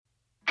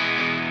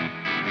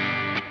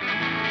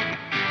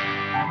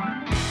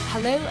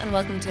Hello and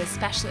welcome to a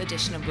special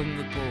edition of Women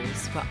with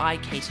Balls, where I,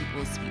 Katie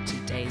Balls, speak to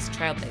today's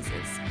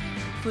trailblazers.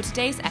 For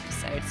today's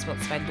episode,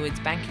 sponsored by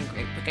Lloyds Banking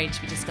Group, we're going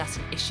to be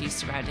discussing issues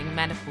surrounding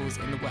menopause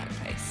in the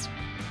workplace.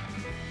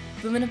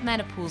 Women of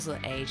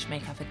menopausal age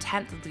make up a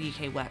tenth of the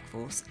UK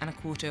workforce and a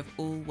quarter of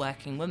all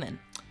working women.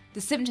 The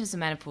symptoms of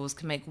menopause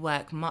can make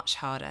work much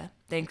harder.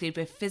 They include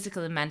both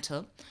physical and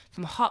mental,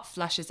 from hot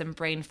flushes and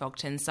brain fog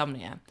to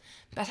insomnia.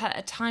 But at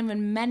a time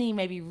when many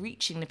may be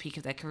reaching the peak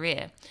of their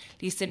career,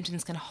 these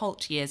symptoms can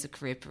halt years of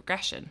career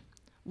progression.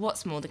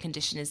 What's more, the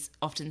condition is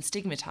often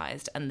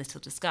stigmatised and little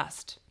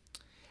discussed.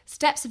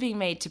 Steps are being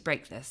made to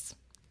break this.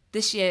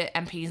 This year,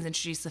 MPs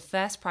introduced the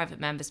first private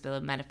members' bill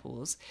on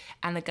menopause,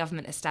 and the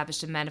government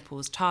established a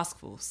menopause task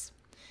force.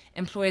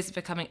 Employers are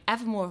becoming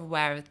ever more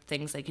aware of the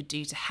things they could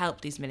do to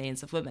help these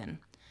millions of women.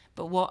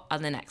 But what are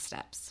the next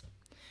steps?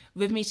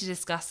 With me to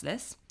discuss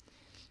this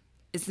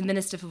is the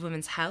Minister for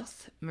Women's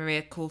Health,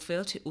 Maria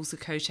Caulfield, who also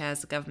co-chairs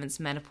the government's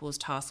menopause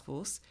task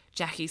force,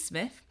 Jackie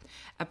Smith,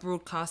 a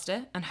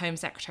broadcaster and Home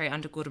Secretary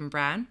under Gordon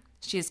Brown.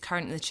 She is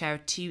currently the chair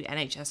of 2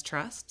 NHS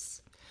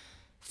trusts.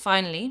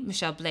 Finally,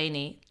 Michelle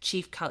Blaney,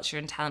 Chief Culture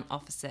and Talent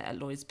Officer at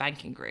Lloyds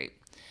Banking Group.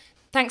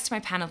 Thanks to my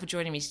panel for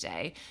joining me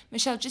today.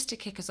 Michelle, just to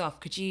kick us off,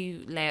 could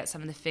you lay out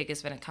some of the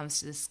figures when it comes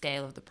to the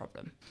scale of the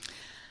problem?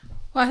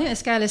 Well, I think the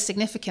scale is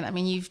significant. I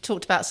mean, you've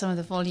talked about some of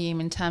the volume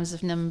in terms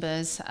of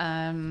numbers,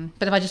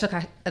 but if I just look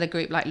at a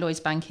group like Lloyds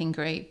Banking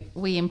Group,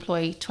 we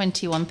employ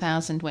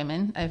 21,000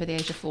 women over the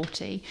age of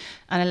 40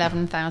 and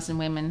 11,000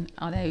 women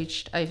are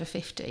aged over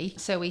 50.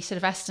 So we sort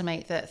of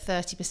estimate that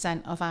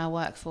 30% of our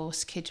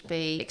workforce could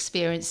be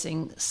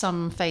experiencing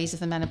some phase of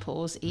the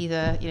menopause,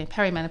 either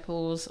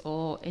perimenopause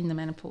or in the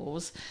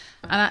menopause.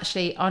 And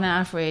actually, on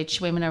average,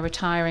 women are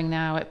retiring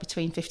now at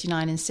between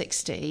 59 and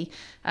 60,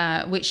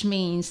 which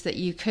means that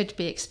you could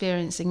be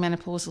experiencing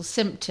menopausal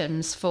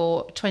symptoms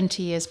for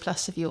 20 years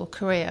plus of your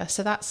career.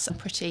 So that's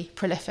pretty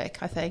prolific,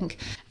 I think.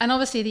 And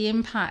obviously the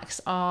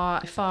impacts are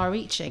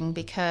far-reaching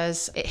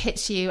because it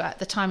hits you at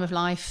the time of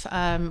life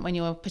when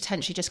you're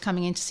potentially just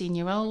coming into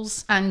senior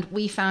roles. And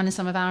we found in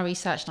some of our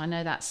research, and I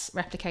know that's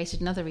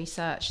replicated in other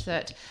research,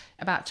 that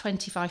about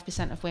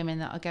 25% of women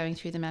that are going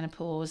through the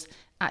menopause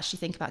actually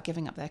think about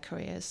giving up their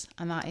careers,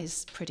 and that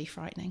is pretty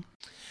frightening.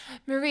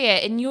 Maria,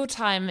 in your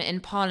time in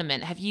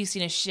Parliament, have you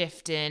seen a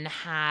shift in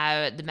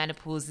how the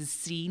menopause is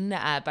seen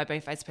by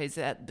both, I suppose,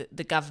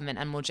 the government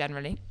and more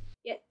generally?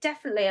 Yeah,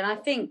 definitely. And I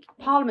think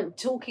Parliament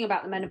talking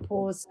about the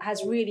menopause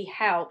has really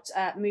helped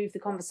move the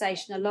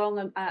conversation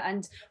along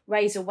and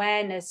raise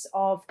awareness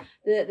of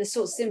the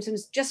sorts of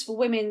symptoms just for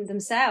women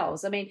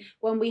themselves. I mean,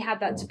 when we had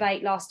that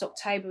debate last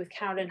October with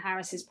Carolyn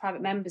Harris's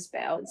private members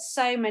bill,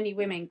 so many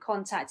women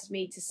contacted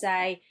me to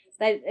say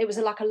it was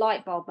like a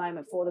light bulb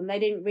moment for them. They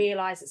didn't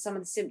realise that some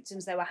of the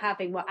symptoms they were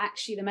having were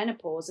actually the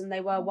menopause, and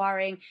they were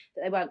worrying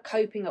that they weren't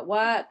coping at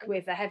work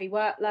with a heavy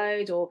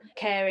workload or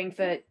caring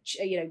for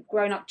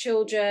grown-up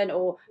children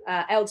or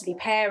elderly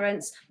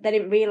parents. They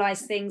didn't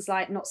realise things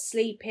like not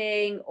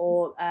sleeping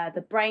or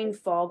the brain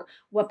fog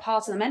were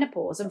part of the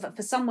menopause. And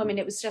for some women,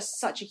 it was just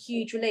such a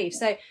huge relief.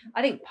 So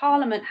I think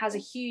Parliament has a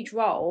huge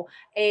role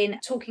in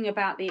talking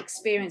about the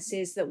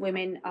experiences that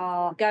women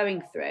are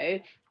going through,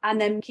 and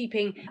then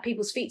keeping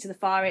people's feet to the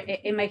fire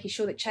in making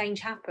sure that change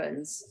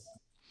happens.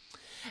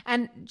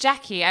 And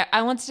Jackie,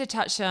 I wanted to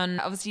touch on,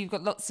 obviously you've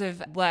got lots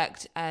of work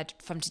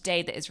from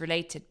today that is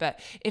related,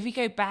 but if we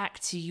go back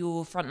to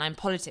your frontline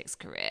politics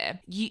career,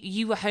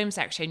 you were Home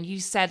Secretary, and you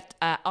said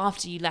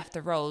after you left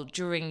the role,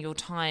 during your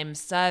time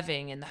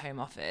serving in the Home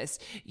Office,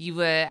 you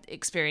were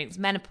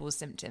experiencing menopause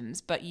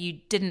symptoms, but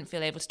you didn't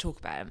feel able to talk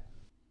about it.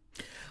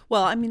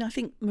 Well, I mean, I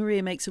think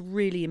Maria makes a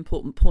really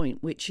important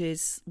point, which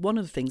is one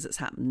of the things that's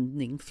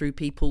happening through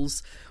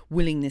people's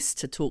willingness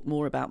to talk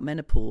more about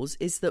menopause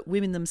is that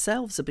women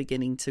themselves are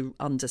beginning to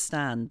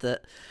understand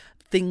that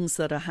things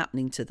that are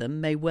happening to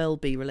them may well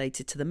be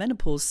related to the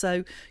menopause.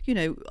 So,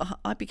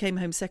 I became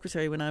Home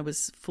Secretary when I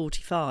was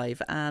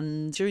 45,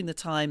 and during the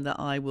time that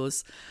I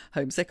was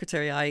Home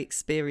Secretary, I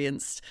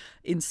experienced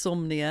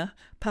insomnia,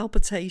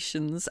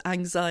 palpitations,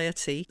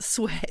 anxiety,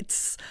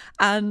 sweats,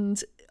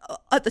 and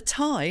at the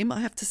time, I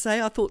have to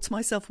say, I thought to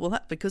myself, well,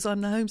 that's because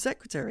I'm the Home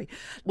Secretary.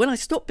 When I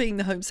stopped being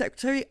the Home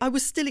Secretary, I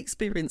was still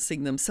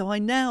experiencing them. So I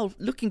now,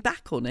 looking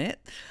back on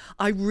it,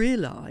 I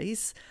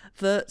realise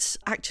that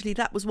actually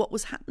that was what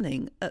was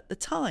happening at the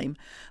time.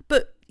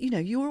 But,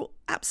 you're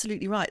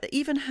absolutely right.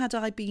 Even had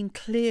I been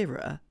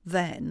clearer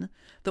then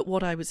that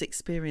what I was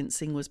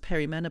experiencing was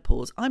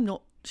perimenopause,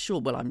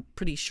 I'm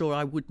pretty sure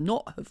I would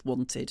not have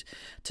wanted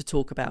to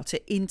talk about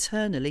it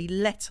internally,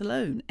 let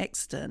alone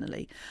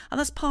externally. And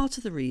that's part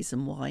of the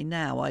reason why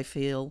now I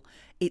feel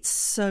it's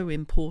so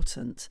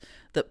important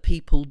that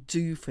people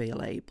do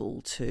feel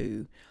able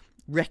to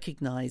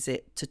recognise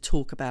it, to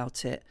talk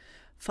about it,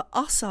 for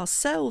us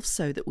ourselves,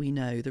 so that we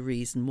know the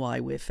reason why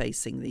we're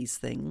facing these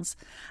things,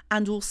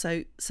 and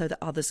also so that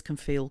others can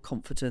feel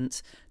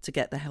confident to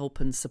get the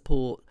help and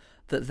support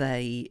that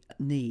they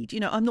need.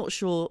 I'm not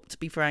sure, to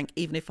be frank,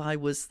 even if I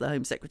was the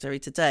Home Secretary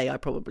today, I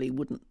probably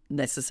wouldn't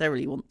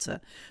necessarily want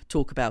to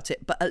talk about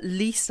it, but at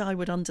least I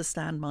would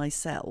understand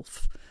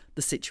myself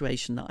the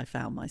situation that I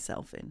found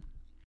myself in.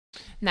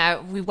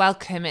 Now, we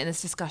welcome in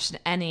this discussion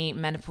any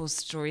menopause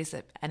stories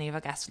that any of our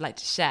guests would like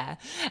to share.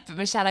 But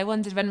Michelle, I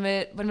wondered when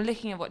we're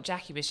looking at what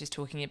Jackie was just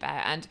talking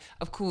about, and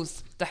of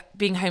course,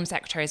 being Home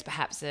Secretary is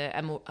perhaps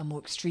a more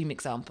extreme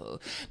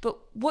example. But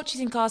what do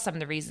you think are some of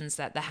the reasons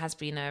that there has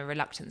been a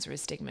reluctance or a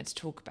stigma to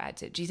talk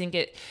about it? Do you think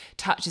it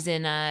touches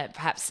in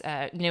perhaps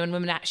when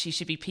women actually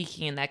should be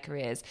peaking in their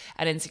careers,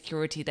 an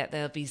insecurity that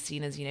they'll be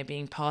seen as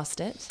being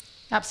past it?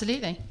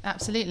 Absolutely.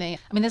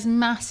 I mean, there's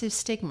massive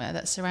stigma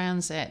that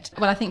surrounds it.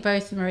 Well, I think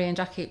both Maria and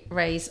Jackie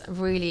raise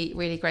really,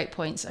 really great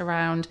points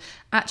around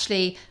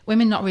actually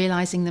women not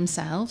realising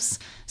themselves.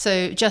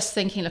 So just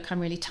thinking, look,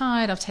 I'm really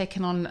tired, I've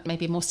taken on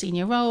maybe a more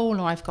senior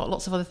role, or I've got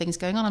lots of other things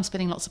going on, I'm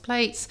spinning lots of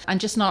plates, and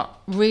just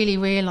not really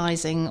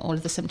realising all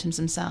of the symptoms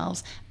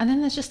themselves. And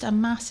then there's just a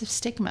massive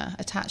stigma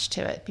attached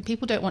to it.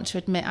 People don't want to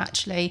admit,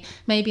 actually,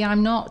 maybe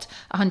I'm not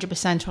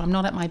 100% or I'm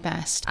not at my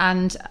best.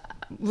 And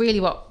really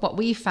what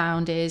we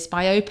found is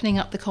by opening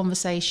up the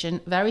conversation,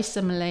 very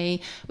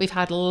similarly, we've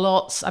had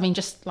lots,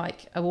 just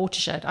like a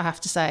watershed, I have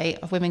to say,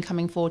 of women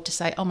coming forward to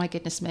say, oh my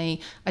goodness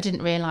me, I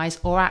didn't realise,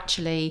 or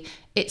actually,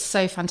 it's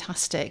so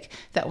fantastic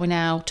that we're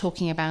now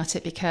talking about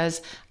it, because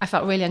I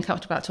felt really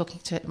uncomfortable about talking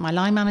to my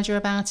line manager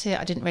about it.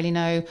 I didn't really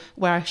know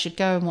where I should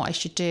go and what I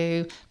should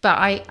do. But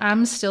I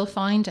am still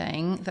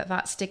finding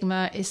that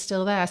stigma is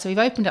still there. So we've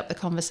opened up the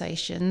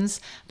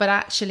conversations, but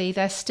actually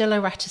there's still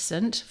a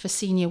reticent for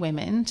senior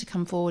women to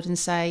come forward and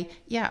say,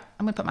 yeah,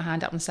 I'm going to put my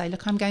hand up and say,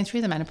 look, I'm going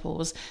through the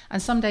menopause.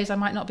 And some days I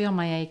might not be on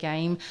my A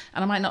game,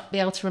 and I might not be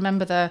able to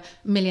remember the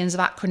millions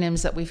of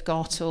acronyms that we've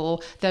got, or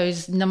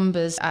those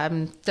numbers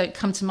don't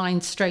come to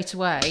mind straight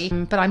away,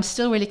 but I'm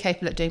still really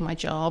capable at doing my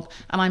job,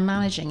 and I'm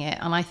managing it.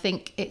 And I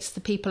think it's the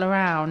people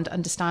around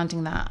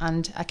understanding that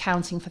and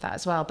accounting for that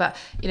as well. But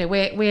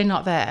we're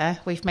not there.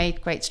 We've made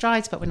great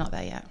strides, but we're not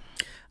there yet.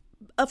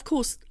 Of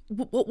course,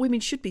 what women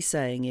should be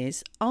saying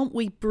is, aren't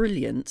we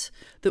brilliant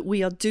that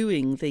we are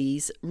doing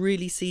these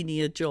really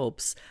senior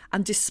jobs,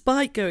 and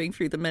despite going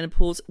through the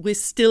menopause, we're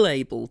still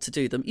able to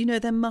do them?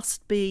 There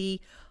must be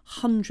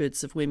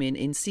hundreds of women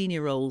in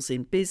senior roles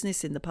in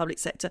business, in the public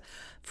sector.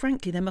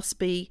 Frankly, there must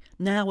be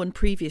now and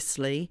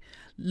previously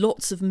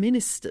lots of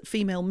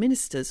female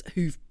ministers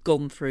who've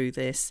gone through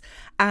this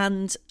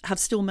and have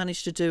still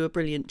managed to do a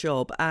brilliant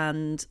job,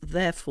 and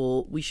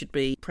therefore we should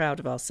be proud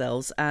of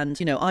ourselves. And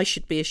I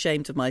should be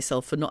ashamed of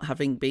myself for not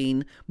having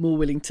been more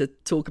willing to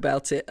talk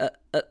about it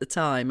at the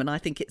time. And I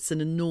think it's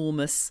an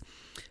enormous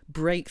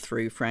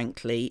breakthrough,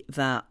 frankly,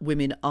 that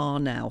women are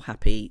now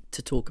happy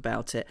to talk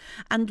about it,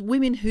 and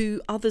women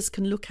who others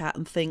can look at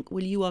and think,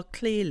 well, you are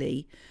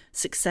clearly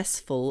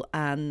successful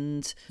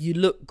and you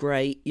look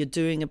great, you're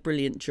doing a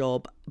brilliant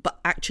job, but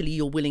actually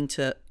you're willing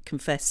to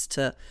confess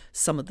to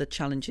some of the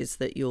challenges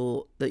that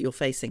you're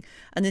facing.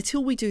 And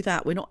until we do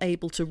that, we're not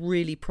able to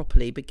really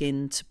properly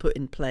begin to put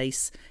in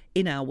place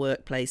in our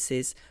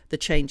workplaces the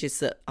changes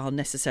that are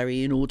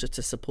necessary in order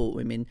to support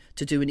women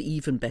to do an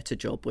even better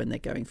job when they're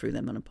going through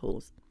their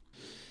menopause.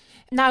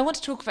 Now, I want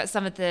to talk about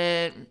some of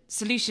the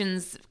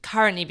solutions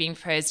currently being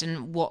proposed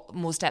and what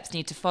more steps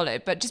need to follow.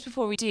 But just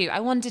before we do, I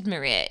wondered,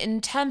 Maria, in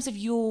terms of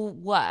your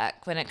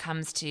work when it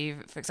comes to,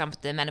 for example,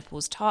 the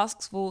Menopause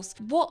Task Force,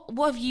 what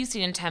have you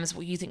seen in terms of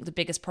what you think the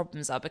biggest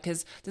problems are?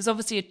 Because there's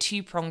obviously a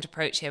two-pronged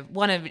approach here,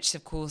 one of which is,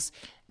 of course,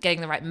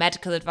 getting the right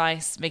medical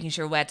advice, making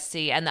sure where to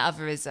see, and the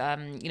other is,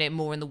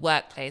 more in the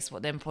workplace,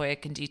 what the employer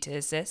can do to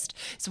assist.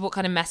 So what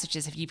kind of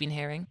messages have you been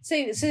hearing?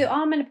 So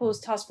our Menopause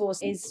Task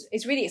Force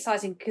is really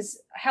exciting,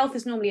 because health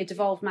is normally a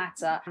devolved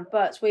matter,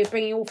 but we're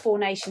bringing all 4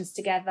 nations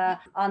together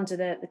under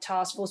the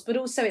task force. But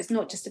also it's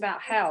not just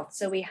about health.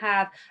 So we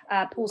have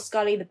Paul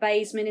Scully, the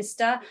BEIS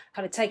Minister,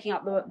 kind of taking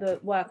up the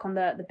work on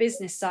the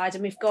business side.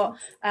 And we've got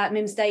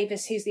Mims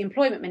Davis, who's the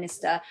Employment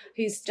Minister,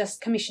 who's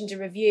just commissioned a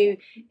review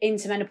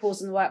into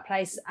menopause in the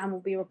workplace, and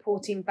will be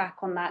reporting back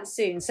on that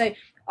soon. So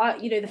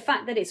the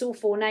fact that it's all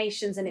 4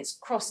 nations and it's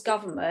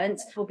cross-government,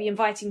 we'll be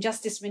inviting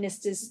justice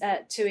ministers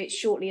to it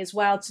shortly as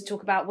well, to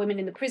talk about women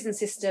in the prison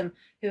system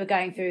who are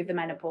going through the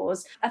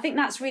menopause. I think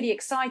that's really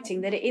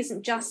exciting, that it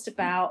isn't just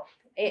about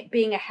it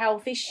being a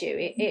health issue.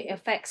 It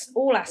affects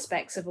all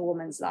aspects of a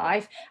woman's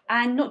life,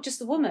 and not just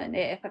the woman.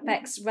 It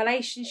affects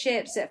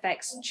relationships, it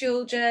affects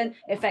children,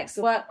 it affects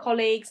the work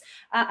colleagues,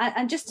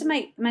 and just to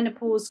make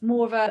menopause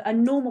more of a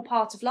normal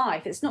part of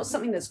life. It's not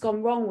something that's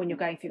gone wrong when you're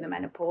going through the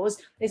menopause.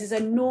 This is a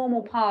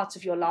normal part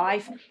of your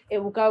life. It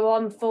will go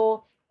on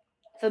for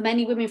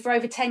many women for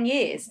over 10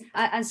 years.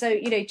 And so,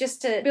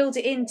 just to build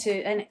it into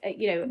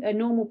a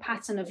normal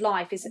pattern of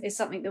life is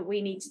something that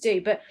we need to do.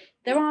 But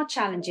there are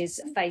challenges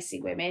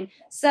facing women,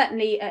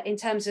 certainly in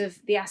terms of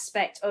the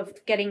aspect of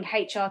getting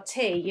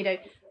HRT.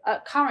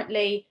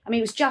 Currently,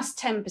 it was just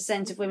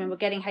 10% of women were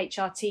getting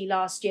HRT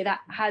last year.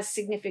 That has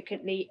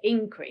significantly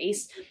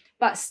increased.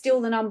 but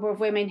still the number of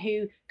women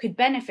who could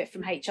benefit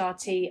from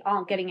HRT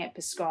aren't getting it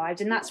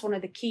prescribed. And that's one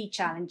of the key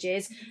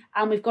challenges.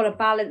 And we've got to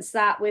balance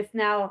that with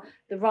now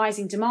the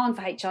rising demand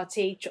for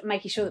HRT,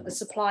 making sure that the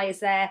supply is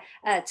there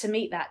to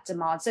meet that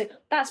demand. So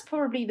that's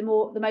probably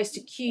the most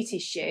acute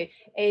issue,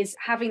 is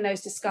having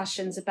those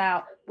discussions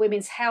about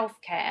women's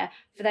healthcare,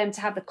 for them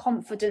to have the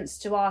confidence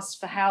to ask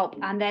for help,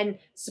 and then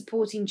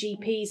supporting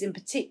GPs in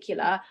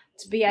particular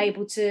to be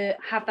able to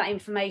have that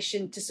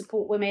information to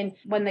support women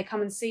when they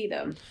come and see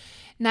them.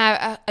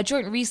 Now, a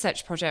joint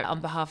research project on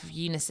behalf of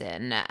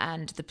Unison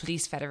and the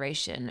Police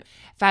Federation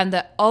found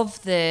that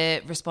of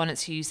the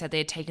respondents who said they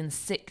had taken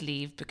sick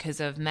leave because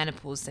of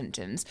menopause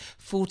symptoms,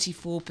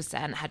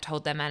 44% had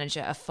told their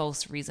manager a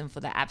false reason for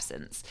their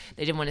absence.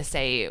 They didn't want to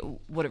say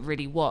what it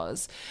really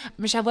was.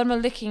 Michelle, when we're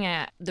looking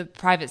at the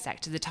private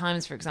sector, The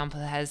Times, for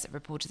example, has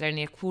reported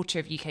only a quarter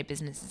of UK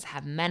businesses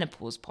have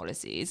menopause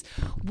policies.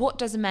 What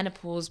does a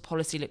menopause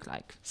policy look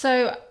like?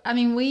 So, I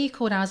mean, we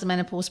called ours a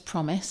menopause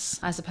promise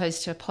as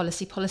opposed to a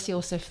policy. Policy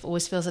also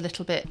always feels a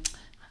little bit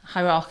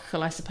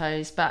hierarchical, I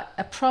suppose, but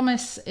a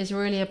promise is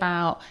really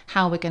about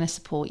how we're going to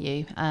support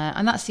you,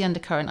 and that's the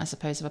undercurrent, I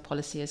suppose, of a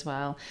policy as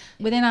well.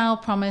 Within our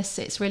promise,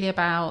 it's really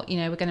about,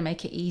 we're going to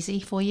make it easy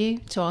for you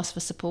to ask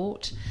for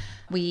support.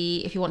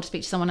 If you want to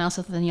speak to someone else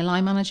other than your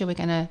line manager, we're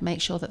going to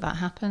make sure that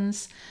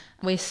happens.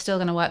 We're still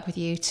going to work with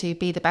you to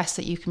be the best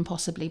that you can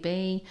possibly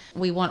be.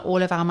 We want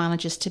all of our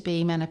managers to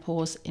be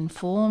menopause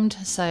informed,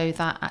 so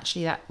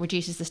that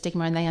reduces the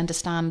stigma and they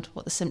understand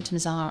what the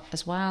symptoms are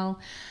as well.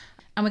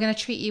 And we're going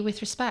to treat you with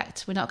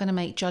respect. We're not going to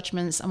make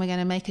judgments, and we're going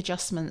to make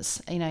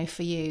adjustments,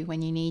 for you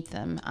when you need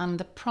them. And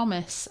the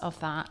promise of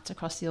that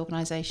across the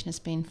organisation has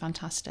been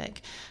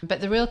fantastic.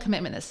 But the real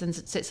commitment that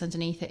sits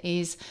underneath it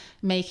is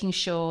making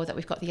sure that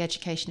we've got the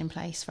education in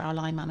place for our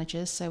line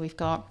managers. So we've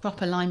got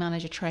proper line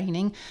manager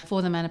training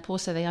for the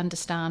menopause, so they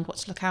understand what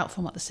to look out for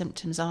and what the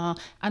symptoms are,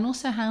 and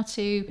also how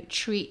to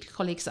treat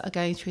colleagues that are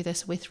going through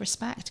this with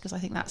respect, because I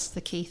think that's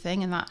the key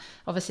thing, and that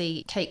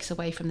obviously takes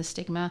away from the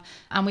stigma.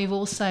 And we've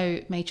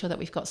also made sure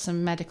that we've got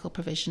some medical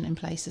provision in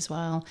place as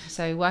well.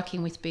 So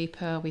working with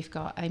Bupa, we've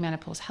got a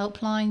menopause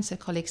helpline, so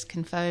colleagues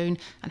can phone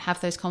and have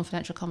those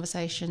confidential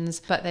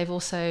conversations, but they've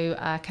also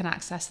can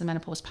access the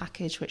menopause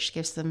package, which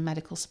gives them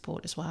medical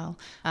support as well,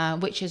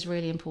 which is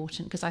really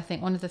important, because I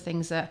think one of the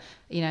things that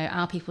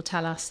our people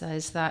tell us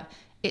is that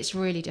it's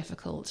really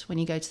difficult when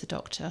you go to the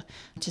doctor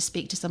to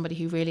speak to somebody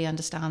who really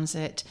understands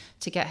it,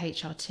 to get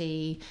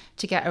HRT,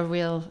 to get a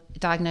real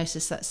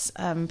diagnosis that's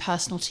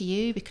personal to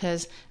you,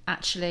 because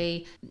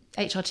actually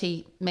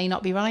HRT may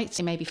not be right,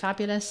 it may be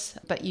fabulous,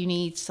 but you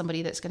need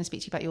somebody that's going to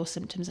speak to you about your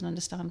symptoms and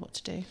understand what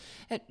to do.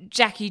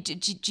 Jackie,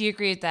 do you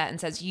agree with that? And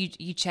says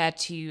you chair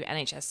two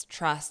NHS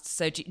trusts,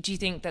 so do you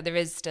think that there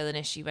is still an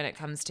issue when it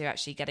comes to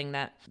actually getting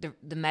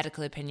the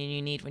medical opinion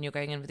you need when you're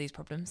going in with these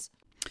problems?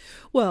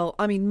 Well,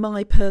 I mean,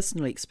 my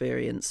personal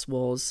experience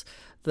was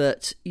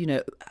that,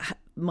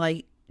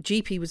 my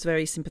GP was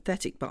very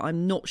sympathetic, but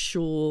I'm not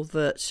sure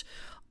that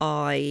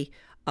I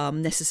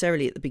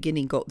necessarily at the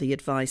beginning got the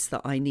advice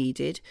that I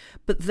needed.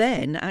 But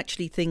then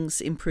actually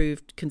things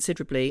improved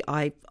considerably.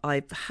 I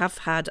have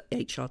had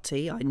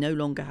HRT. I no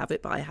longer have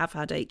it, but I have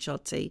had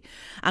HRT.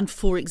 And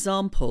for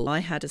example, I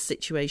had a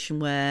situation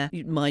where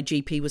my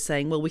GP was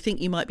saying, well, we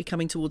think you might be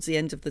coming towards the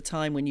end of the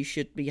time when you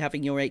should be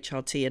having your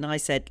HRT. And I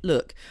said,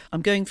 look,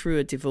 I'm going through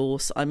a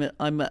divorce. I'm at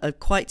a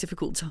quite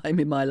difficult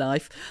time in my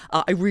life.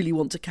 I really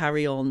want to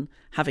carry on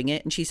having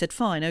it. And she said,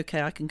 fine,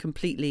 okay, I can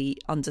completely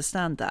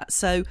understand that.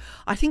 So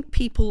I think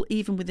people,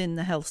 even within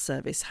the health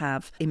service,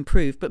 have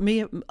improved. But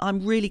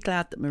I'm really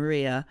glad that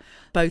Maria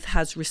both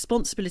has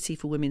responsibility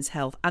for women's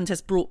health and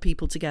has brought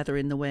people together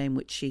in the way in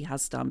which she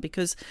has done,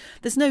 because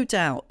there's no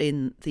doubt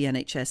in the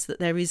NHS that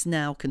there is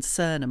now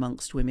concern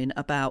amongst women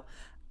about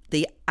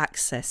the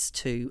access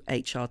to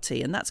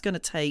HRT, and that's going to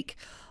take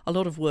a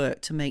lot of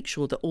work to make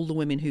sure that all the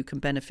women who can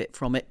benefit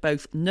from it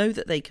both know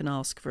that they can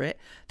ask for it,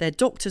 their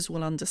doctors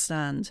will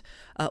understand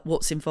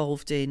what's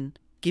involved in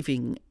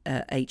giving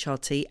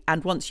HRT,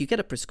 and once you get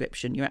a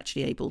prescription you're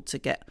actually able to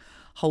get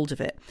hold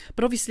of it.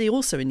 But obviously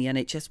also in the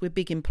NHS we're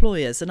big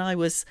employers, and I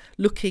was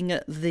looking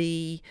at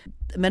the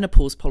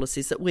menopause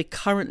policies that we're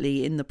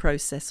currently in the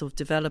process of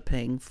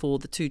developing for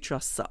the two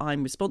trusts that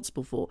I'm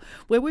responsible for,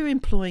 where we're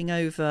employing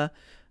over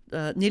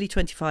nearly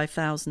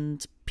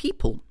 25,000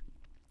 people.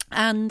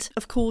 And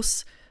of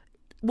course,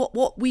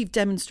 what we've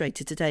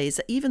demonstrated today is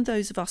that even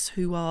those of us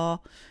who are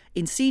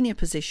in senior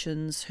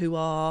positions, who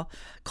are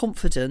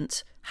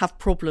confident, have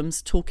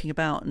problems talking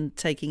about and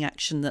taking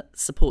action that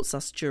supports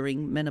us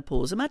during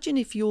menopause. Imagine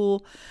if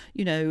you're,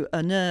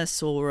 a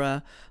nurse or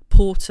a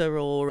porter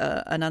or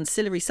an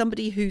ancillary,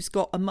 somebody who's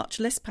got a much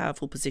less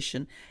powerful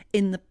position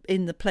in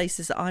the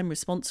places that I'm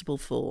responsible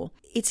for,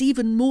 it's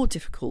even more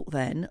difficult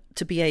then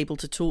to be able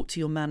to talk to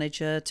your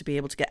manager, to be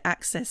able to get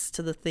access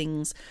to the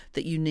things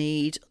that you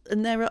need.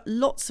 And there are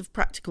lots of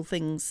practical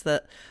things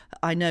that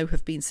I know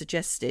have been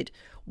suggested.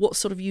 What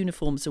sort of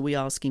uniforms are we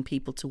asking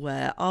people to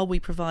wear? Are we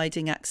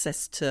providing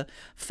access to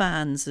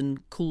fans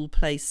and cool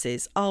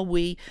places? Are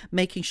we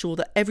making sure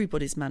that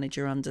everybody's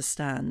manager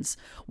understands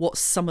what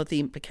some of the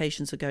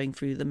implications of going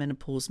through the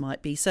menopause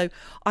might be? So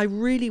I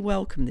really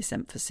welcome this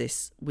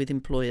emphasis with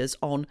employers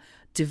on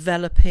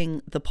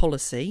developing the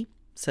policy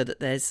so that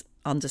there's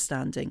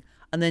understanding,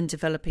 and then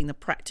developing the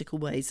practical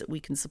ways that we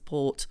can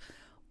support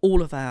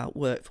all of our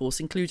workforce,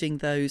 including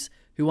those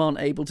who aren't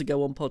able to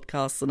go on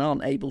podcasts and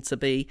aren't able to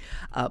be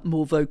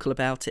more vocal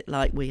about it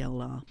like we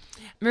all are.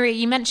 Maria,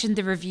 you mentioned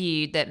the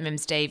review that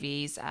Mims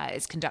Davies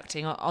is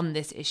conducting on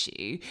this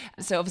issue.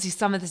 So obviously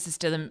some of this is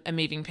still a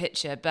moving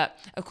picture, but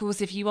of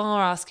course if you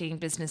are asking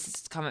businesses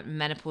to come up with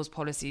menopause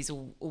policies,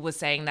 or was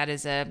saying that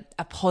is a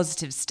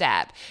positive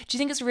step, do you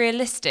think it's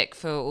realistic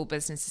for all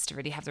businesses to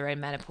really have their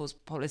own menopause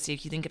policy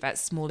if you think about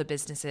smaller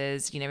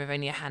businesses, with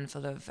only a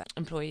handful of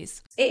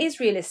employees? It is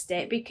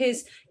realistic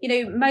because,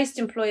 most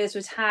employers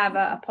would have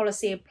a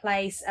policy in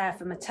place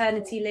for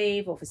maternity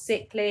leave or for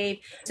sick leave.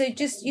 So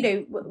just,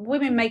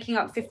 women making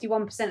up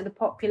 51% of the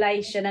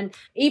population, and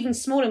even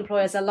small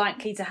employers are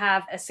likely to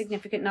have a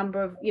significant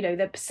number of,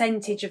 the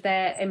percentage of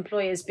their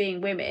employers being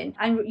women.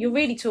 And you're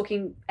really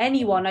talking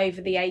anyone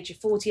over the age of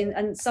 40,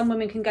 and some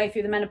women can go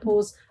through the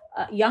menopause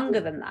younger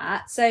than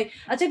that. So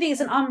I don't think it's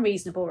an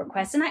unreasonable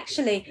request. And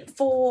actually,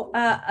 for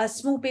a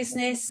small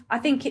business, I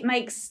think it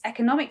makes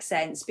economic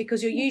sense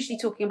because you're usually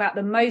talking about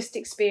the most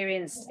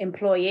experienced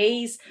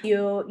employees.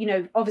 You're,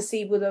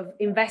 obviously would have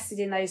invested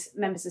in those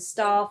members of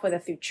staff, whether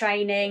through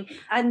training.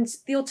 And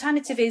the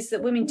alternative is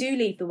that women do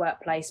leave the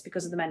workplace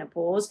because of the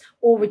menopause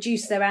or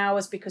reduce their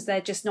hours because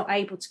they're just not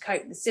able to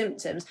cope with the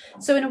symptoms.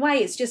 So in a way,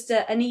 it's just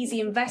an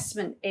easy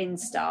investment in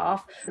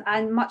staff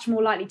and much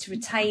more likely to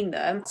retain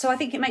them. So I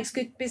think it makes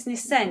good business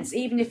sense,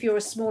 even if you're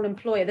a small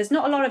employer. There's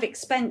not a lot of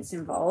expense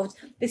involved.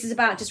 This is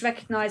about just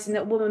recognising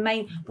that a woman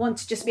may want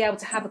to just be able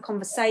to have a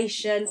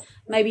conversation,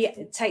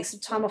 maybe take some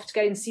time off to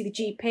go and see the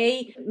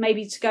GP,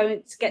 maybe to go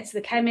to get to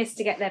the chemist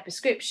to get their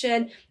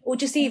prescription, or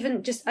just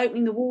even just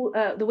opening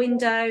the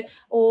window,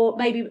 or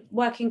maybe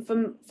working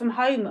from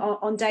home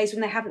on days when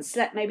they haven't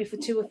slept maybe for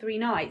 2 or 3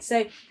 nights.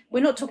 So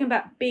we're not talking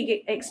about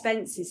big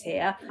expenses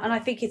here, and I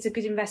think it's a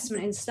good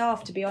investment in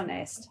staff, to be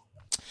honest.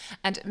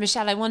 And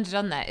Michelle, I wondered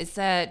on that, is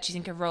there, do you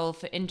think, a role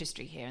for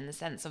industry here in the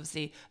sense,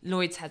 obviously,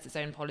 Lloyds has its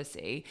own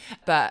policy,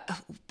 but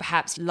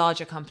perhaps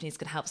larger companies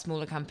can help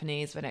smaller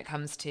companies when it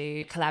comes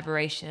to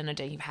collaboration, or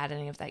don't you had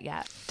any of that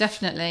yet?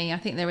 Definitely. I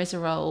think there is a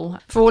role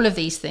for all of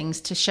these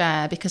things to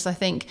share, because I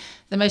think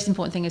the most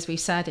important thing, as we've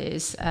said,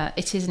 is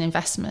it is an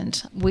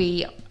investment.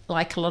 We,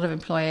 like a lot of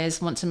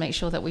employers, want to make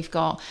sure that we've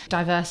got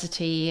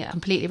diversity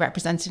completely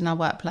represented in our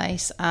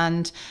workplace.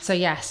 And so,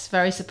 yes,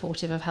 very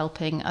supportive of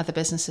helping other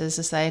businesses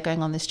as they are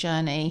going on this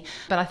journey.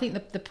 But I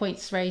think the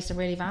points raised are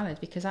really valid,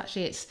 because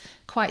actually it's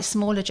quite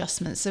small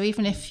adjustments. So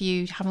even if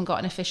you haven't got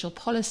an official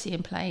policy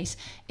in place,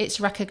 it's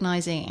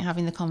recognising and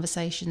having the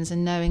conversations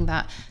and knowing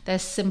that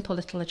there's simple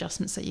little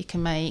adjustments that you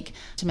can make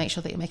to make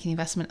sure that you're making the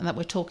investment and that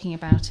we're talking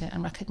about it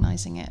and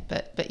recognising it.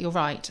 But you're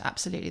right,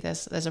 absolutely,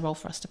 there's a role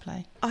for us to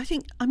play. I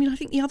think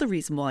the other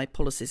reason why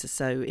policies are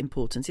so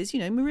important is,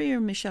 Maria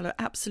and Michelle are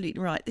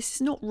absolutely right. This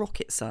is not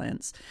rocket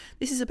science.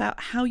 This is about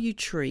how you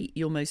treat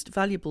your most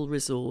valuable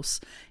resource,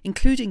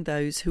 including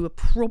those who are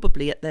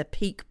probably at their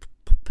peak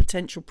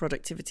potential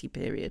productivity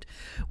period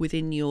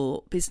within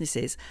your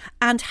businesses,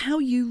 and how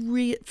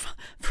you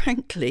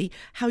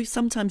how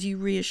sometimes you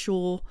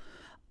reassure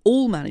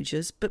all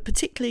managers, but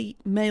particularly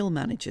male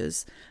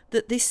managers,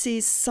 that this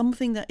is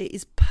something that it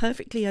is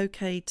perfectly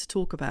okay to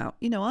talk about.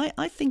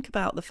 I think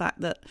about the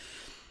fact that,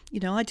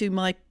 I do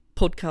my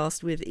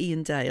podcast with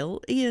Ian Dale.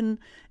 Ian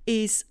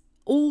is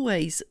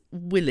always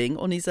willing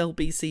on his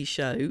LBC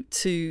show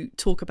to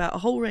talk about a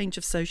whole range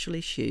of social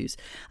issues,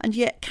 and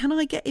yet can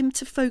I get him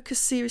to focus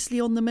seriously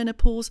on the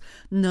menopause?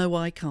 No,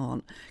 I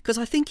can't, because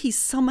I think he's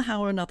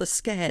somehow or another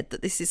scared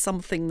that this is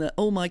something that,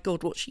 oh my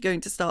God, what's she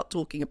going to start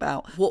talking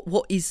about?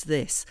 What is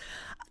this?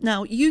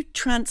 Now, you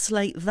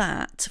translate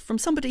that from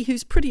somebody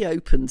who's pretty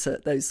open to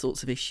those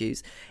sorts of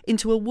issues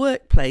into a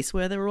workplace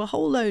where there are a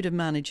whole load of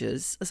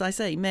managers, as I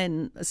say,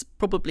 men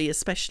probably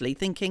especially,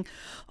 thinking,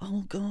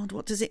 oh God,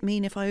 what does it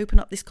mean if I open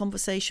up this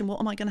conversation? What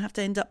am I going to have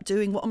to end up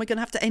doing? What am I going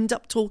to have to end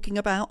up talking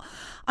about?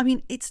 I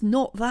mean, it's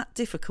not that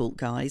difficult,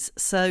 guys.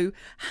 So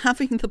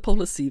having the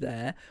policy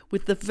there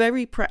with the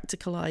very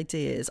practical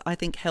ideas, I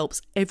think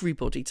helps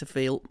everybody to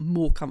feel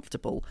more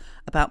comfortable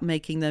about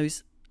making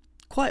those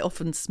quite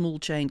often small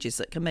changes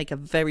that can make a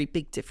very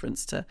big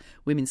difference to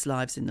women's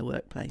lives in the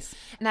workplace.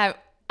 Now,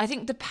 I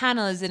think the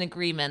panel is in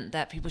agreement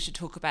that people should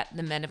talk about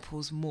the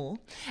menopause more.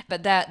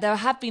 But there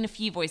have been a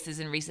few voices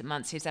in recent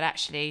months who said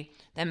actually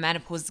their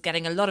menopause is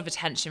getting a lot of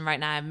attention right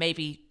now,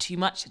 maybe too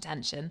much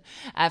attention.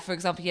 For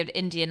example, you had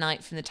India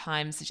Knight from The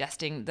Times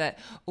suggesting that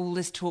all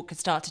this talk could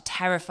start to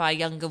terrify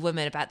younger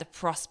women about the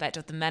prospect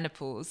of the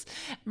menopause.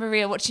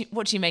 Maria, what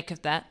do you make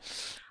of that?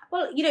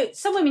 Well,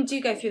 some women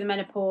do go through the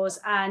menopause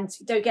and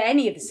don't get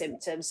any of the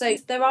symptoms. So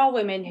there are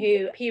women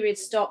who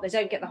periods stop, they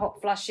don't get the hot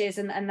flushes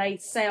and they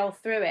sail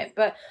through it.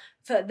 But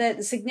for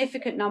the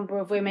significant number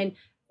of women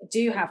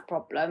do have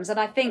problems. And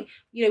I think,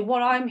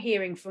 what I'm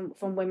hearing from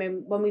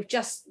women when we've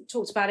just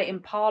talked about it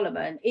in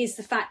Parliament is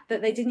the fact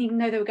that they didn't even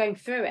know they were going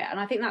through it. And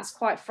I think that's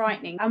quite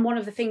frightening. And one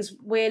of the things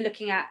we're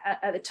looking at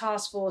the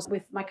task force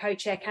with my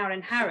co-chair,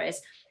 Carolyn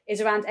Harris,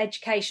 is around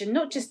education,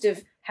 not just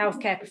of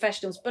healthcare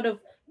professionals, but of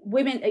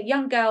women,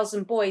 young girls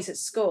and boys at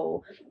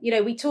school.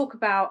 We talk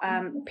about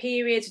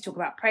periods, we talk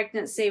about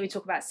pregnancy, we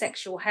talk about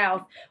sexual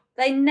health.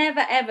 They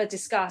never ever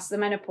discuss the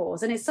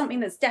menopause, and it's something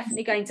that's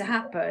definitely going to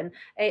happen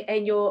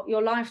in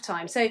your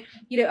lifetime. So,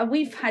 and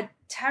we've had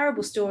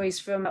terrible stories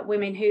from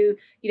women who,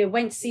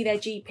 went to see their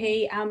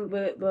GP and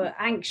were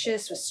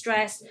anxious, were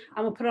stressed,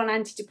 and were put on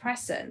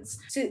antidepressants.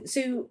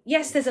 So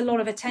yes, there's a lot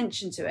of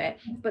attention to it,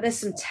 but there's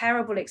some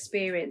terrible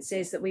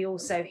experiences that we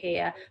also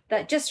hear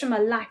that just from a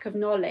lack of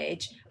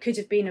knowledge could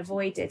have been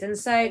avoided. And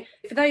so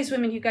for those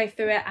women who go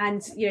through it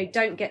and,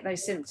 don't get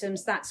those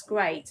symptoms, that's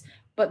great.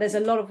 But there's a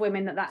lot of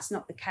women that's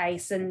not the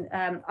case. And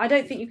I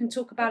don't think you can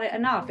talk about it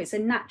enough. It's a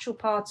natural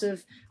part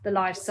of the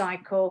life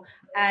cycle.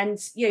 And,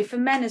 for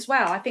men as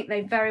well, I think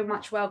they very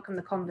much welcome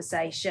the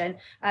conversation.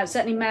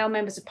 Certainly male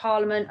members of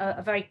Parliament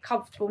are very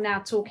comfortable now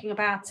talking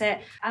about it.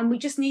 And we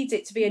just need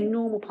it to be a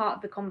normal part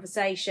of the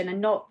conversation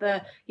and not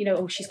the,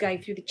 she's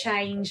going through the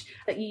change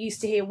that you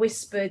used to hear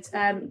whispered,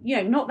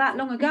 not that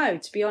long ago,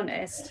 to be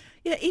honest.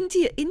 Yeah,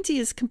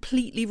 India's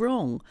completely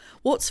wrong.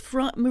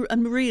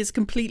 And Maria's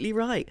completely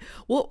right.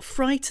 What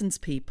frightens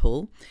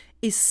people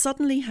is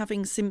suddenly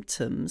having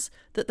symptoms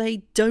that they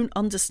don't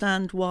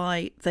understand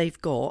why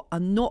they've got,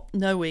 and not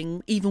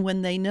knowing, even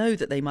when they know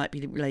that they might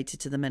be related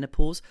to the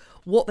menopause,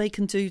 what they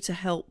can do to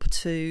help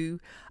to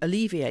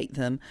alleviate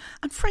them.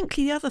 And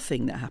frankly, the other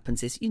thing that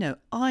happens is,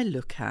 I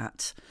look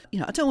at,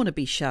 I don't want to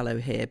be shallow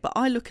here, but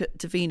I look at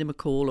Davina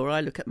McCall or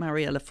I look at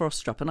Mariella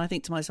Frostrup and I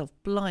think to myself,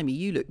 blimey,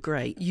 you look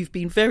great. You've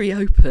been very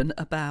open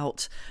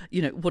about,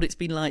 what it's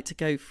been like to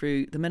go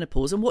through the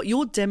menopause. And what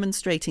you're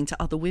demonstrating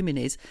to other women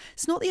is,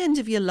 it's not the end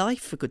of your life,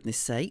 for goodness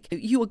sake.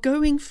 You are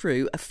going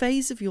through a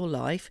phase of your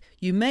life.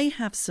 You may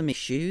have some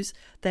issues.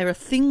 There are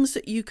things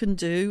that you can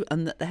do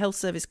and that the health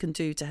service can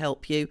do to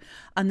help you.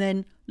 And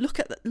then look,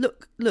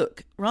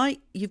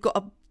 right? You've got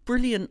a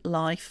brilliant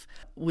life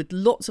with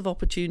lots of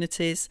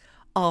opportunities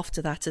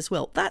after that as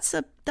well. That's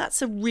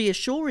a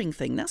reassuring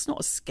thing. That's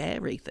not a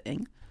scary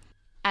thing.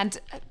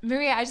 And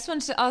Maria, I just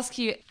wanted to ask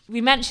you,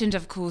 we mentioned,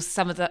 of course,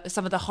 some of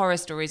the horror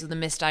stories of the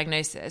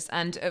misdiagnosis.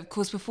 And of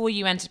course, before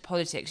you entered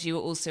politics, you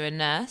were also a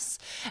nurse.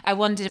 I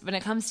wondered, when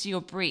it comes to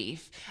your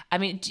brief, I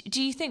mean,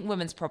 do you think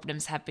women's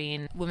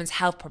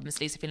health problems,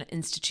 at least, have been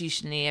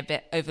institutionally a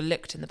bit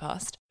overlooked in the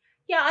past?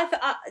 Yeah,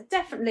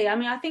 definitely. I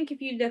mean, I think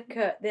if you look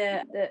at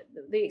the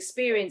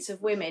experience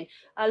of women,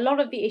 a lot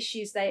of the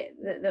issues that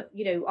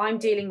I'm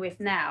dealing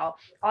with now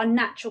are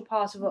natural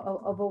part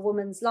of a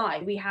woman's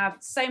life. We have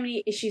so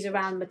many issues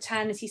around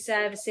maternity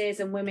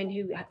services and women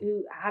who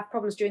have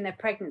problems during their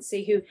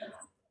pregnancy, who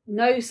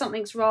know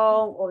something's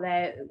wrong, or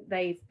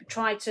they've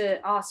tried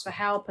to ask for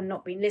help and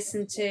not been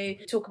listened to.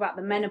 Talk about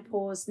the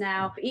menopause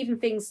now, even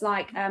things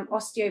like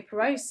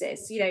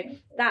osteoporosis.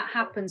 That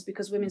happens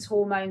because women's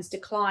hormones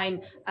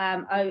decline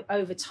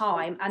over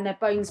time and their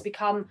bones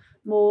become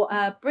more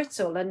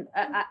brittle, and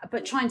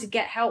but trying to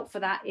get help for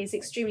that is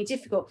extremely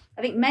difficult.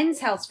 I think men's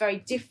health's very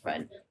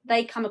different.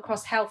 They come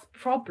across health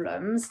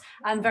problems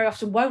and very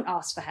often won't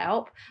ask for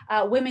help.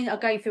 Women are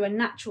going through a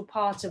natural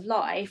part of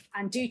life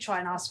and do try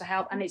and ask for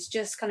help, and it's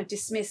just kind of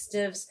dismissed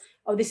as,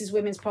 oh, this is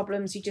women's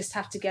problems, you just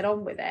have to get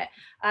on with it.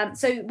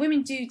 So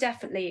women do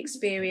definitely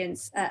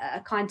experience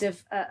a kind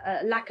of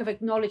a lack of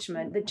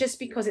acknowledgement that just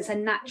because it's a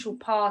natural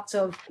part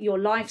of your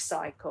life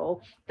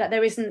cycle, that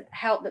there isn't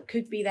help that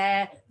could be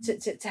there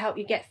to help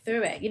you get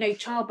through it.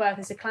 Childbirth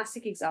is a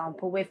classic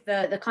example, with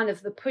the kind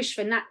of the push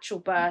for natural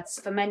births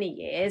for many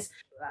years.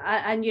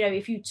 And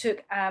if you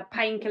took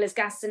painkillers,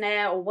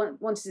 Gastaner, or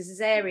wanted a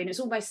cesarean,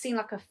 it's almost seen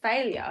like a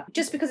failure.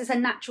 Just because it's a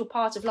natural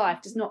part of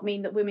life does not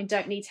mean that women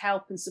don't need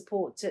help and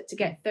support to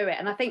get through it.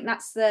 And I think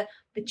that's the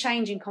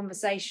change in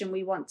conversation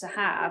we want to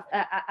have,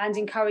 and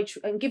encourage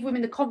and give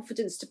women the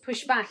confidence to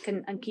push back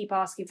and keep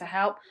asking for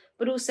help,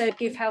 but also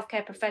give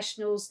healthcare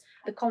professionals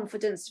the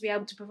confidence to be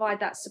able to provide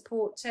that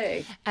support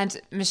too. And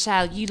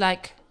Michelle, you,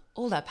 like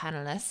all our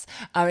panellists,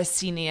 are a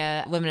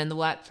senior woman in the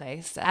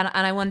workplace. And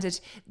I wondered,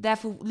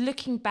 therefore,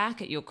 looking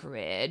back at your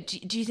career,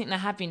 do you think there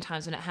have been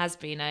times when it has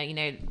been,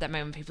 that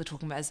moment people are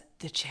talking about as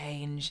the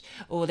change,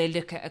 or they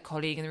look at a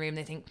colleague in the room,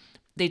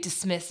 they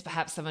dismiss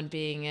perhaps someone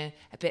being a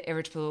bit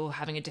irritable or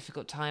having a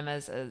difficult time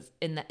as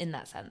in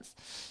that sense?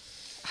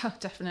 Oh,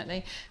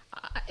 definitely.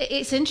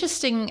 It's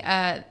interesting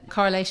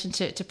correlation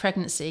to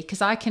pregnancy,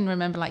 because I can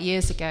remember like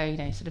years ago,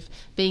 sort of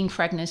being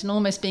pregnant and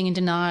almost being in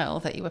denial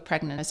that you were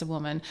pregnant as a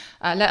woman,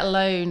 let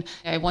alone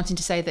wanting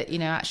to say that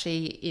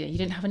actually you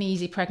didn't have an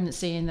easy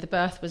pregnancy and the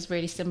birth was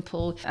really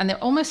simple. And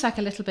they're almost like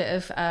a little bit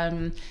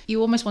of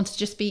you almost wanted to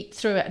just beat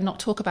through it and not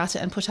talk about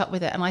it and put up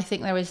with it. And I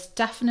think there is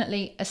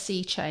definitely a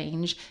sea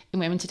change in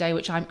women today,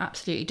 which I'm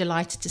absolutely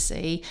delighted to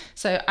see.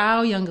 So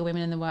our younger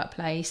women in the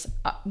workplace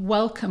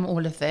welcome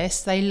all of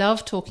this. They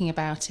love talking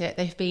about it.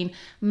 They've been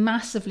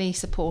massively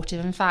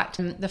supportive. In fact,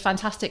 the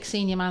fantastic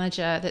senior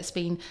manager that's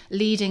been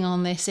leading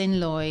on this in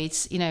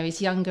Lloyds,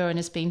 is younger and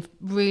has been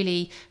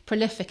really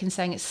prolific in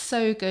saying it's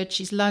so good.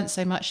 She's learnt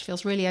so much. She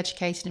feels really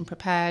educated and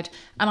prepared.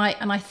 And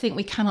I think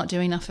we cannot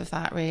do enough of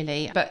that,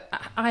 really. But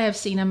I have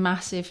seen a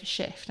massive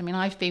shift. I mean,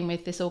 I've been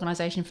with this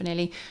organisation for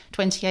nearly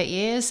 28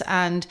 years,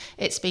 and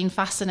it's been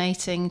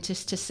fascinating to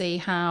see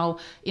how,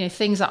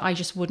 things that I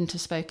just wouldn't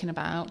have spoken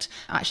about,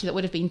 actually that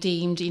would have been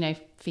deemed,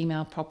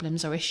 female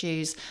problems or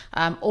issues,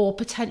 or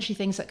potentially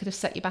things that could have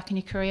set you back in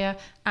your career,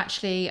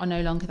 actually are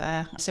no longer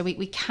there. So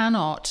we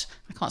cannot,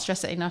 I can't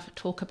stress it enough,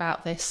 talk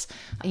about this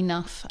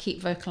enough,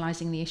 keep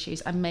vocalising the issues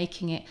and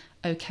making it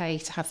okay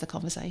to have the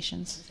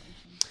conversations.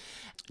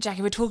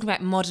 Jackie, we're talking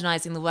about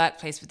modernising the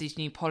workplace with these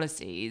new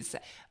policies.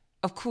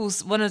 Of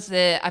course, one of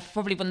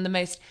the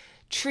most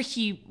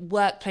tricky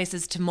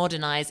workplaces to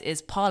modernise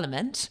is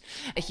Parliament.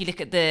 If you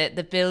look at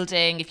the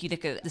building, if you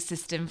look at the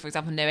system, for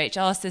example, no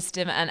HR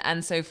system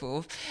and so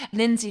forth.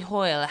 Lindsay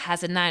Hoyle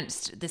has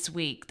announced this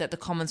week that the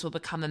Commons will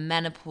become a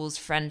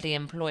menopause-friendly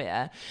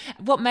employer.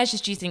 What measures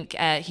do you think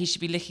he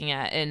should be looking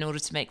at in order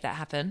to make that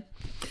happen?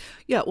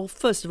 Yeah, well,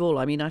 first of all,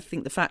 I mean, I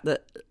think the fact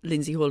that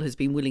Lindsay Hoyle has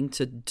been willing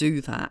to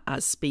do that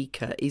as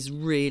Speaker is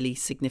really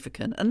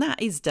significant. And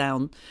that is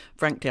down,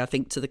 frankly, I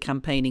think, to the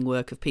campaigning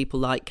work of people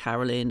like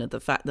Carolyn, and the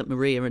fact that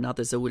Maria and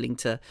others are willing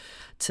to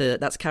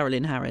that's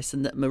Carolyn Harris,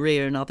 and that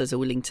Maria and others are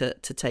willing to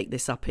take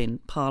this up in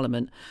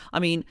Parliament. I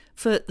mean,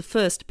 for the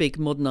first big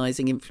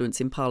modernising influence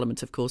in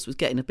Parliament, of course, was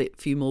getting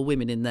few more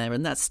women in there.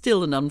 And that's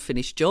still an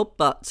unfinished job,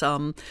 but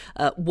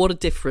what a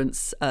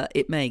difference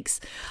it makes.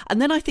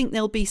 And then I think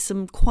there'll be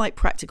some quite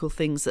practical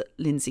things that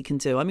Lindsay can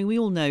do. I mean, we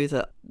all know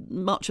that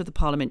much of the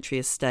parliamentary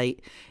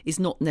estate is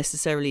not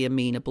necessarily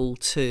amenable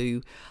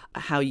to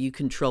how you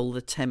control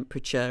the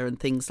temperature and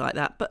things like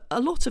that, but a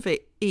lot of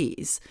it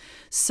is.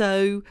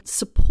 So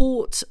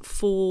support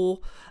for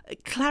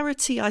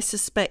clarity, I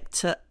suspect,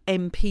 to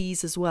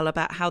MPs as well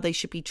about how they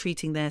should be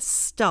treating their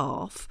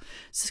staff,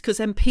 because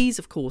MPs,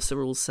 of course,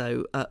 are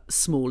also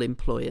small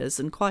employers,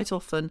 and quite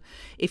often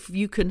if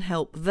you can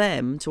help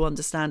them to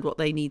understand what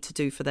they need to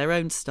do for their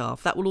own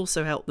staff, that will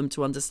also help them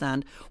to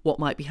understand what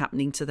might be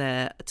happening to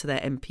their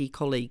MP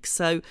colleagues.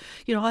 So,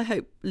 I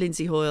hope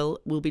Lindsay Hoyle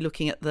will be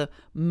looking at the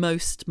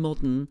most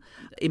modern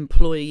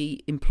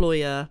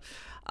employer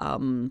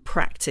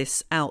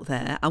practice out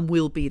there, and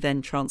we'll be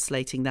then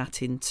translating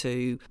that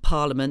into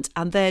Parliament.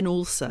 And then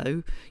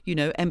also,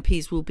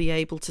 MPs will be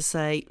able to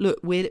say, look,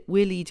 we're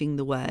leading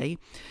the way,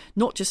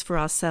 not just for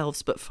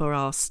ourselves, but for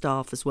our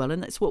staff as well.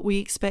 And that's what we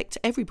expect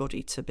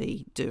everybody to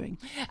be doing.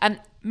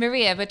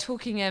 Maria, we're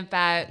talking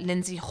about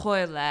Lindsay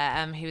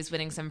Hoyle, who is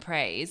winning some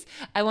praise.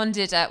 I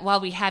wondered, while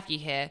we have you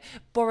here,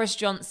 Boris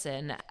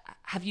Johnson,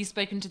 have you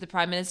spoken to the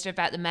Prime Minister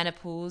about the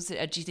menopause?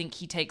 Do you think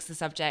he takes the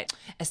subject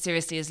as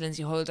seriously as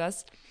Lindsay Hoyle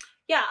does?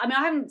 Yeah, I mean,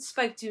 I haven't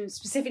spoken to him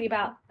specifically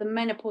about the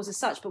menopause as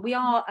such, but we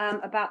are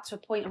about to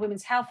appoint a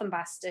women's health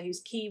ambassador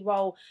whose key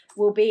role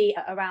will be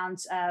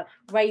around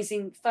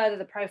raising further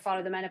the profile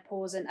of the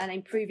menopause and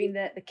improving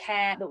the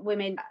care that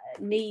women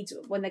need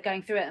when they're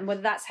going through it, and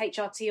whether that's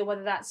HRT or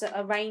whether that's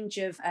a range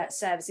of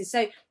services.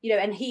 So,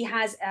 and he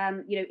has,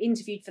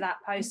 interviewed for that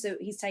post, so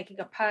he's taking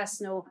a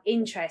personal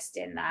interest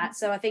in that.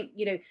 So I think,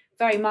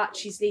 very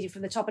much he's leading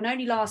from the top. And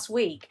only last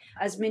week,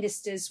 as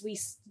ministers, we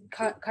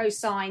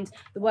co-signed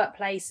the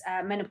workplace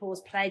menopause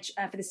pledge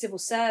for the civil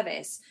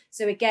service.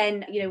 So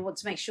again, want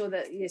to make sure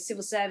that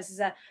civil service is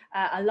a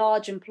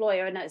large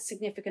employer and a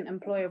significant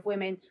employer of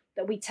women,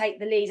 that we take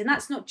the lead. And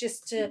that's not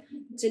just to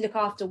look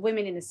after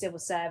women in the civil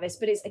service,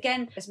 but it's,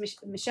 again, as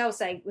Michelle was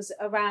saying, was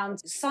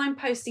around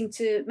signposting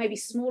to maybe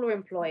smaller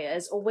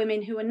employers or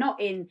women who are not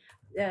in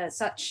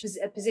such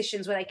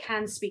positions where they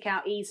can speak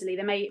out easily.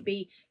 They may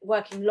be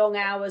working long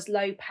hours,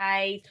 low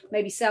pay,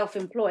 maybe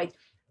self-employed,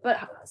 but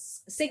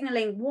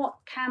signalling what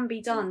can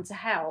be done to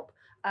help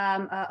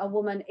a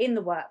woman in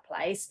the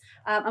workplace.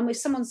 And if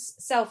someone's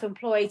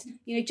self-employed,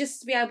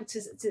 just to be able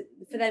to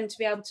for them to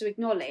be able to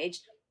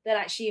acknowledge that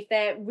actually if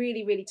they're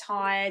really, really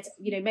tired,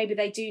 maybe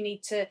they do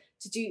need to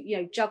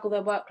do, juggle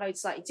their workload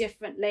slightly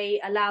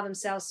differently, allow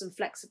themselves some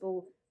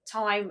flexible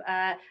time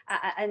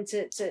and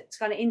to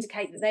kind of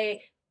indicate that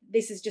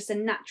this is just a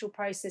natural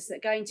process that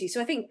they're going to. So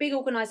I think big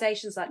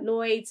organisations like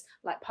Lloyds,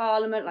 like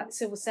Parliament, like the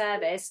civil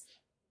service,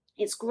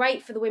 it's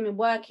great for the women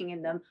working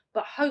in them,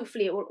 but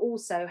hopefully it will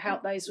also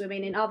help those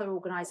women in other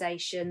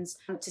organisations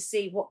to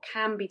see what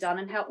can be done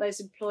and help those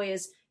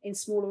employers in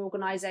smaller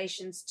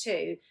organisations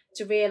too,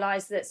 to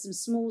realise that some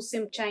small,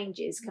 simple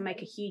changes can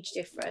make a huge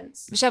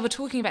difference. Michelle, we're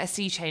talking about a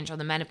sea change on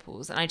the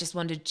menopause, and I just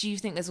wondered, do you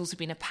think there's also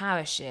been a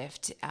power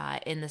shift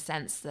in the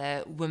sense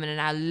that women are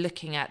now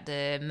looking at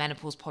the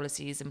menopause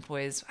policies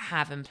employers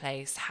have in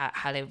place,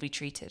 how they will be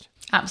treated?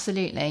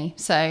 Absolutely.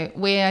 So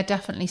we're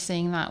definitely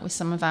seeing that with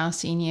some of our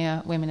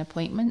senior women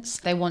appointments.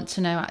 They want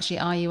to know, actually,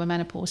 are you a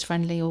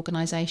menopause-friendly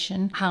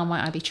organisation? How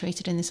might I be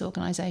treated in this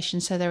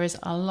organisation? So there is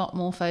a lot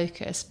more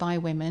focus by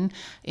women,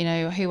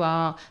 who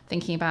are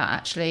thinking about,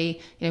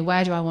 actually,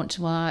 where do I want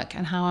to work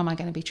and how am I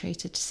going to be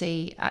treated, to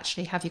see,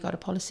 actually, have you got a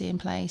policy in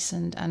place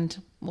and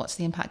what's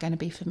the impact going to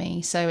be for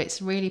me? So it's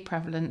really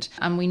prevalent.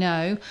 And we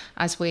know,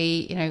 as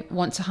we,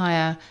 want to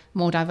hire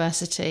more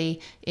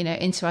diversity,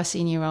 into our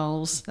senior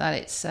roles, that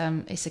it's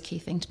a key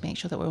thing to make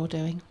sure that we're all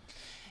doing.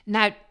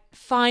 Now,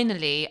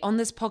 finally, on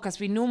this podcast,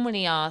 we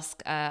normally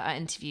ask our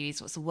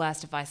interviewees what's the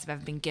worst advice they've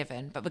ever been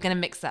given, but we're going to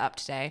mix that up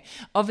today.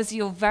 Obviously,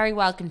 you're very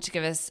welcome to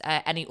give us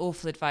any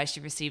awful advice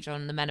you've received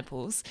on the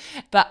menopause,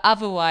 but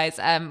otherwise,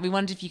 we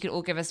wondered if you could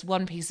all give us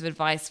one piece of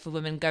advice for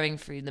women going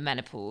through the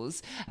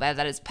menopause, whether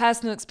that is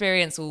personal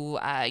experience or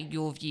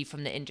your view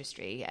from the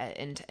industry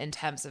in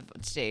terms of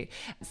what to do.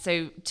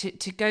 So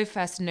to go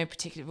first in no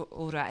particular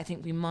order, I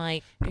think we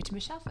might go to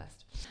Michelle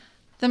first.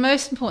 The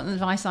most important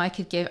advice I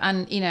could give,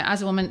 and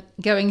as a woman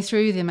going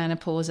through the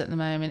menopause at the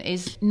moment,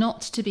 is not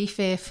to be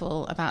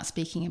fearful about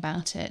speaking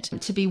about it,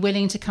 to be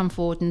willing to come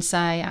forward and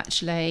say,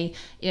 actually,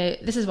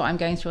 this is what I'm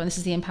going through and this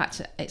is the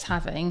impact it's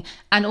having,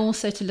 and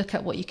also to look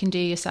at what you can do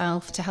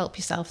yourself to help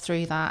yourself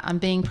through that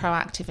and being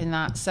proactive in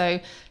that.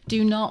 So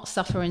do not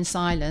suffer in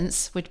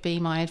silence would be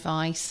my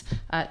advice.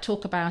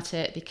 Talk about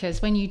it,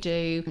 because when you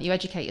do, you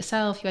educate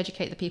yourself, you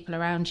educate the people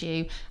around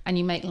you, and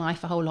you make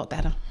life a whole lot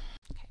better.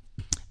 Okay.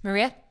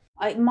 Maria?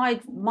 My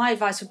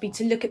advice would be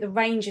to look at the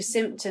range of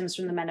symptoms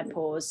from the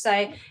menopause.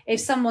 So if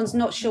someone's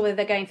not sure whether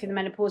they're going through the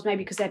menopause,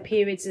 maybe because their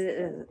periods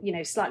are,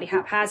 slightly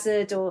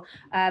haphazard or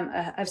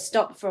have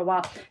stopped for a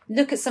while,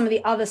 look at some of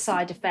the other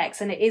side effects.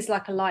 And it is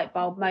like a light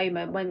bulb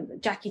moment when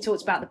Jackie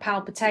talks about the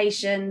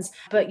palpitations,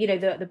 but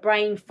the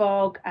brain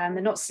fog and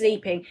they're not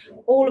sleeping.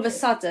 All of a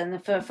sudden,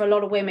 for a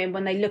lot of women,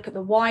 when they look at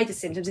the wider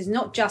symptoms, it's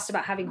not just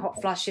about having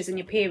hot flushes and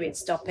your period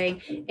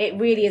stopping. It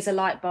really is a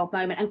light bulb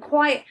moment, and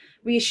quite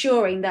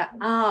reassuring that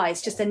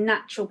it's just a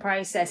natural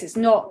process. It's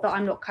not that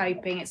I'm not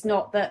coping. It's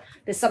not that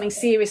there's something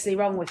seriously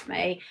wrong with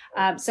me.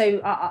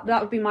 So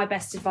that would be my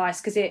best advice,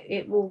 because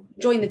it will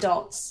join the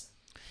dots.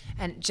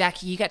 And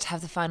Jackie, you get to have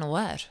the final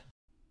word.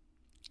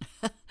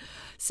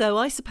 So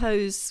I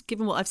suppose,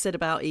 given what I've said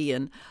about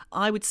Ian,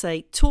 I would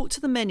say talk to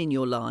the men in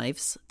your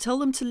lives. Tell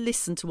them to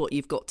listen to what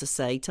you've got to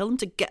say. Tell them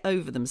to get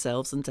over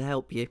themselves and to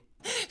help you.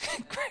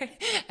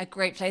 A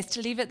great place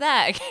to leave it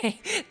there. Okay.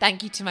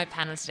 Thank you to my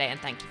panel today, and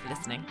thank you for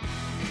listening.